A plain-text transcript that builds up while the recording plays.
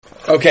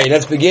Okay,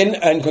 let's begin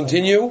and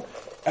continue.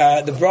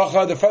 The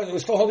bracha, we're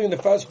still holding the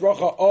first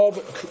bracha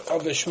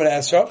of the Shemonei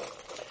Esrei,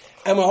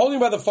 and we're holding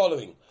by the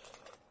following: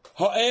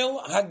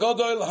 Ha'el,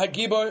 Hagadol,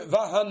 Hagibor,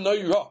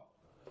 V'Hanoira.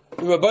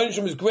 The Rebbeinu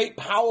Shalom is great,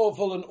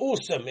 powerful, and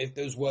awesome, if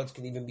those words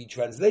can even be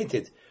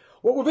translated.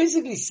 What we're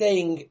basically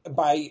saying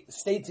by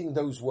stating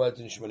those words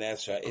in Shemonei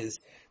Esrei is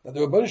that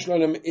the Rebbeinu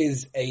Shalom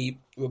is a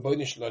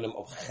Rebbeinu Shalom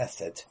of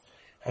Chesed.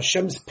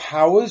 Hashem's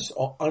powers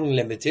are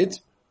unlimited.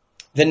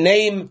 The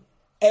name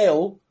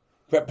El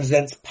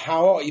represents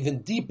power, or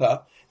even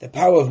deeper, the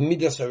power of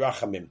Midas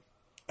HaRachamim.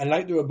 And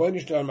like the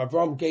Rebbeinu Shalom,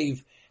 Avraham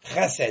gave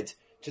Chesed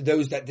to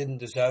those that didn't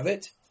deserve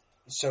it.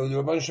 So the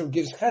Rebbeinu Shalom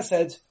gives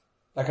Chesed,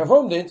 like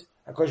Avraham did,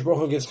 and Kodesh Baruch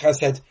Hu gives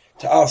Chesed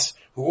to us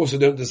who also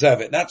don't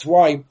deserve it. That's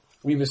why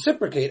we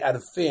reciprocate out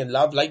of fear and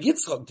love, like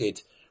Yitzchak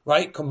did,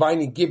 right?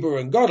 Combining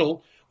Gibor and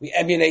Gadol, we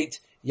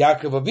emulate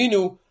Yaakov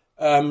Avinu,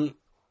 and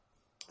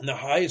the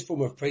highest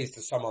form of praise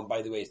to someone,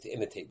 by the way, is to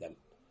imitate them.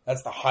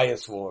 That's the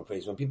highest form of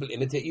praise. When people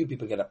imitate you,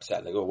 people get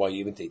upset. Like, oh, why are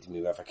you imitating me?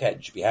 You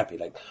should be happy.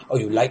 Like, oh,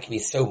 you like me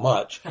so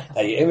much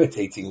that you're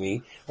imitating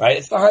me, right?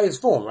 It's the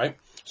highest form, right?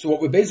 So what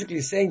we're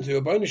basically saying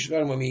to Rebbeinu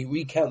Shalom when we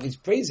recount these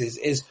praises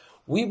is,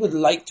 we would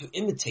like to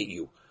imitate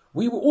you.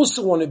 We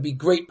also want to be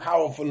great,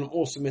 powerful, and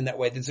awesome in that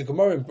way. There's a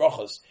Gemara in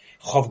Brachos,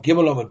 Chav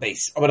Gimel Amud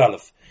Beis, Amud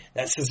Aleph,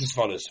 that says as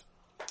follows.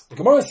 The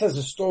Gemara says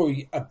a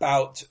story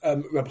about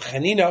Reb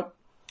Chanina,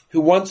 who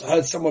once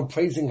heard someone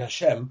praising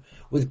Hashem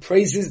with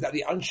praises that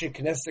the Anshe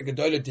Knesset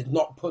Gedolah did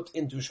not put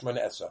into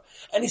Shemonei Esrei.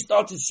 And he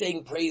started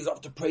saying praise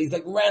after praise,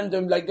 like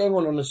random, like going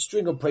on a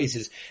string of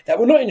praises that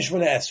were not in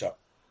Shemonei Esrei.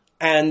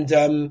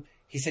 And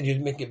he said, you're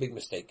making a big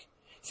mistake.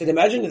 He said,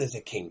 imagine there's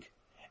a king,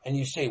 and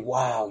you say,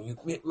 wow,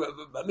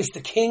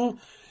 Mr. King,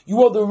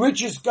 you are the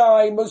richest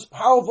guy, most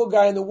powerful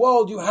guy in the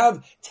world. You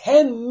have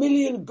 10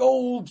 million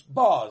gold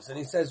bars. And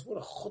he says, what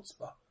a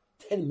chutzpah.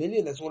 10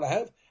 million, that's all I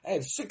have? I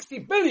have 60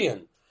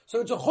 billion. So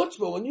it's a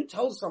chutzpah. When you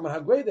tell someone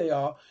how great they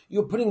are,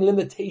 you're putting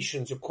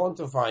limitations, you're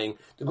quantifying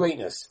the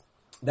greatness.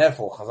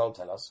 Therefore, Chazal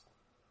tell us,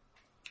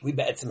 we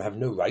be'etzim have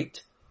no right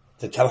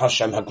to tell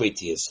Hashem how great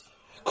He is.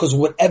 Because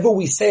whatever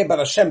we say about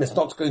Hashem is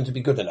not going to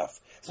be good enough.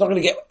 It's not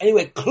going to get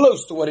anywhere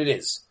close to what it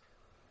is.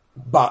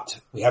 But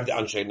we have the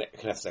Anshe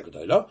Knesset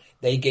Gedolah.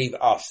 They gave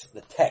us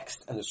the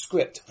text and the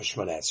script for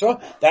Shemonei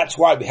Esrei. That's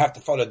why we have to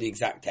follow the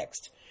exact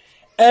text.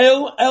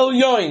 El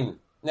Elyon.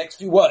 Next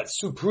few words.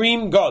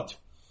 Supreme God.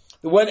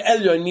 The word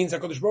Elyon means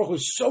that Kodesh Baruch Hu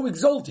is so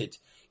exalted.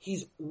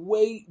 He's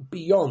way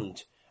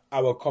beyond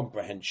our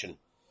comprehension.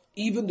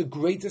 Even the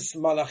greatest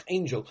Malach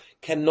angel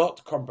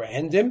cannot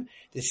comprehend Him.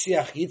 The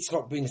Siach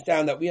Yitzchak brings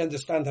down that we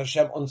understand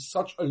Hashem on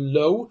such a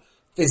low,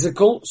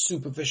 physical,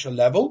 superficial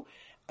level.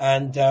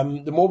 And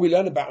the more we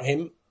learn about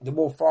Him, the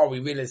more far we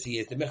realize He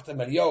is. The Michtav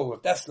Eliyahu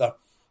of Tesla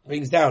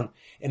brings down,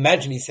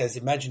 imagine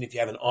if you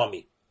have an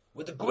army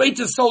with the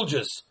greatest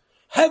soldiers,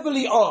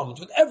 heavily armed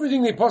with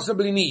everything they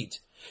possibly need.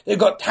 They've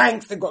got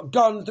tanks, they've got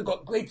guns, they've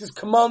got greatest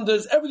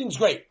commanders, everything's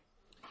great.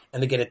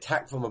 And they get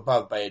attacked from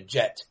above by a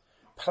jet,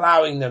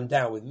 plowing them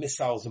down with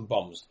missiles and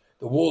bombs.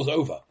 The war's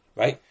over,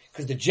 right?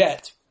 Because the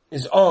jet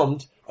is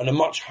armed on a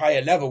much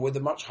higher level with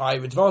a much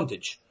higher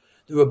advantage.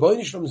 The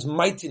Rebbeinu Shalom's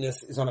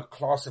mightiness is on a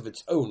class of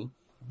its own,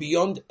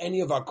 beyond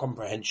any of our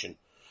comprehension.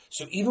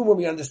 So even when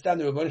we understand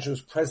the Rebbeinu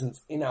Shalom's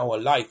presence in our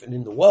life and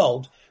in the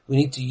world, we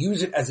need to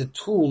use it as a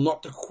tool,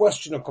 not to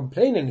question or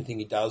complain anything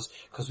He does,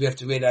 because we have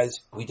to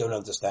realize we don't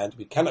understand,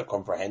 we cannot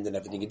comprehend, and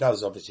everything He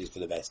does obviously is for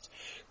the best.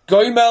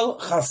 Goimel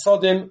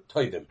Chasodim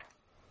Toivim,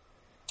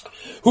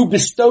 who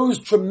bestows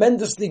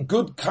tremendously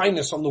good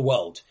kindness on the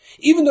world.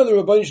 Even though the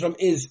Rebbeinu Shalom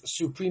is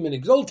supreme and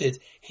exalted,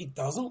 He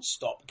doesn't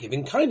stop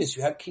giving kindness.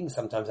 You have kings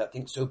sometimes that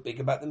think so big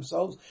about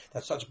themselves.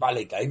 They're such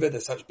balei gaiva, they're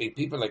such big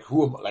people, I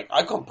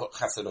can't put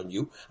chesed on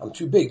you, I'm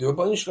too big. The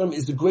Rebbeinu Shalom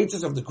is the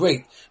greatest of the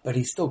great, but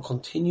He still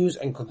continues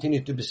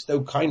to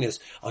bestow kindness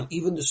on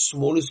even the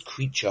smallest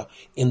creature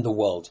in the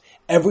world.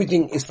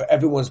 Everything is for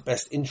everyone's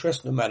best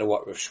interest, no matter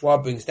what. Rav Shua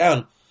brings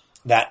down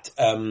that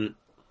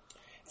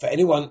for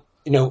anyone,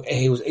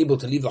 he was able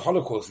to leave the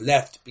Holocaust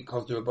left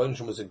because the Rebbeinu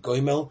Shalom was a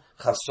goimel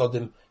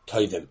chasodim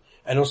toivim.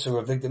 And also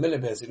Rav Victor Miller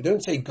says, we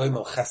don't say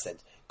goimel chesed,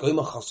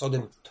 goimel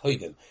chasodim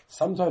toivim.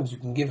 Sometimes you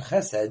can give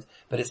chesed,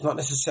 but it's not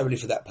necessarily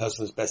for that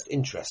person's best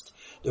interest.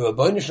 The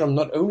Rebbeinu Shalom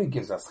not only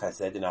gives us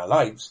chesed in our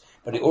lives,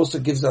 but it also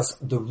gives us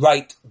the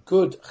right,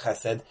 good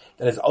chesed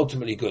that is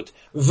ultimately good.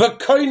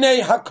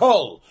 V'koinei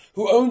hakol,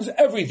 who owns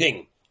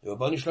everything. The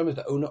Rebbeinu Shalom is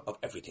the owner of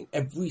everything.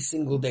 Every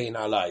single day in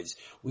our lives,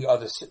 we are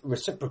the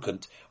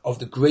reciprocant of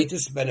the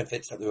greatest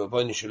benefits that the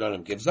Rebbeinu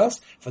Shalom gives us.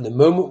 From the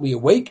moment we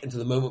awake until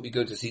the moment we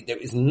go to sleep, there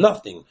is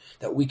nothing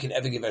that we can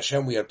ever give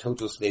Hashem. We are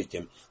total slave to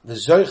Him. The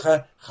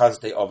Zoicha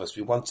Chazdei Avos.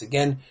 We once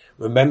again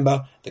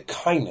remember the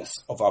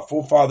kindness of our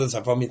forefathers,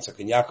 Avraham, Yitzchak,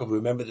 and Yaakov. We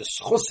remember the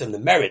schusim, the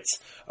merits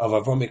of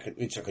Avraham,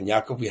 Yitzchak, and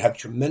Yaakov. We have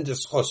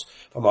tremendous schus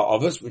from our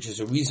Avos, which is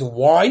a reason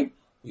why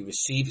we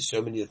receive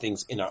so many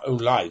things in our own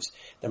lives.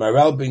 The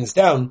Maharal brings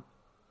down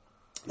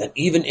that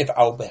even if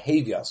our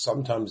behavior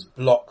sometimes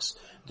blocks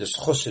the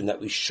schusim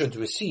that we should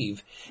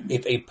receive,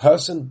 if a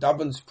person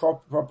davens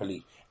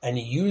properly and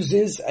he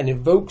uses and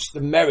invokes the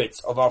merits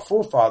of our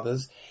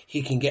forefathers,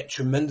 he can get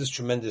tremendous,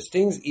 tremendous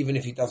things, even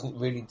if he doesn't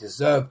really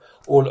deserve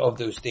all of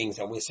those things.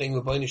 And we're saying,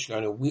 Rabbeinu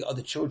Shalom, we are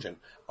the children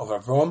of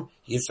Avram,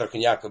 Yitzchak,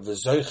 and Yaakov.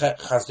 V'zoiche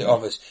chasdei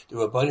avos. The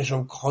Rabbeinu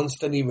Shalom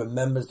constantly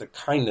remembers the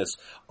kindness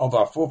of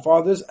our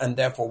forefathers, and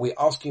therefore we're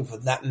asking for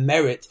that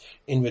merit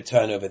in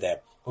return over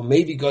there. Or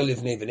maybe go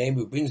live name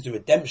who brings the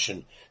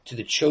redemption to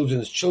the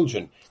children's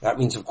children. That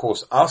means, of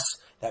course, us.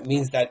 That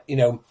means that,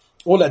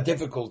 all our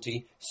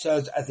difficulty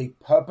serves as a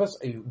purpose,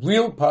 a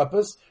real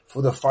purpose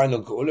for the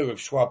final Geula. Rav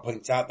Shua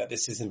points out that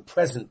this is in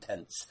present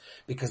tense,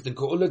 because the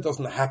Geula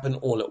doesn't happen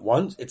all at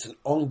once. It's an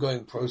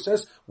ongoing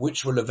process,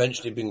 which will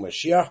eventually bring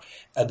Mashiach.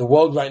 The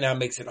world right now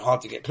makes it hard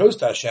to get close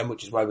to Hashem,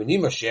 which is why we need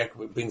Mashiach,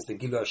 which brings the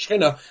Gilui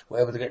Shechina. We're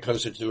able to get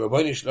closer to the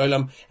Rabbeinu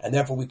Shalom, and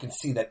therefore we can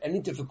see that any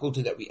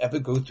difficulty that we ever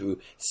go through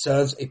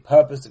serves a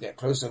purpose to get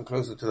closer and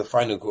closer to the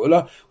final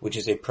Geula, which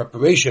is a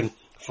preparation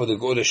for the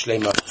Geula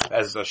Shlema,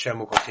 as Hashem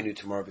will continue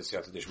tomorrow.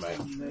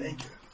 Thank you.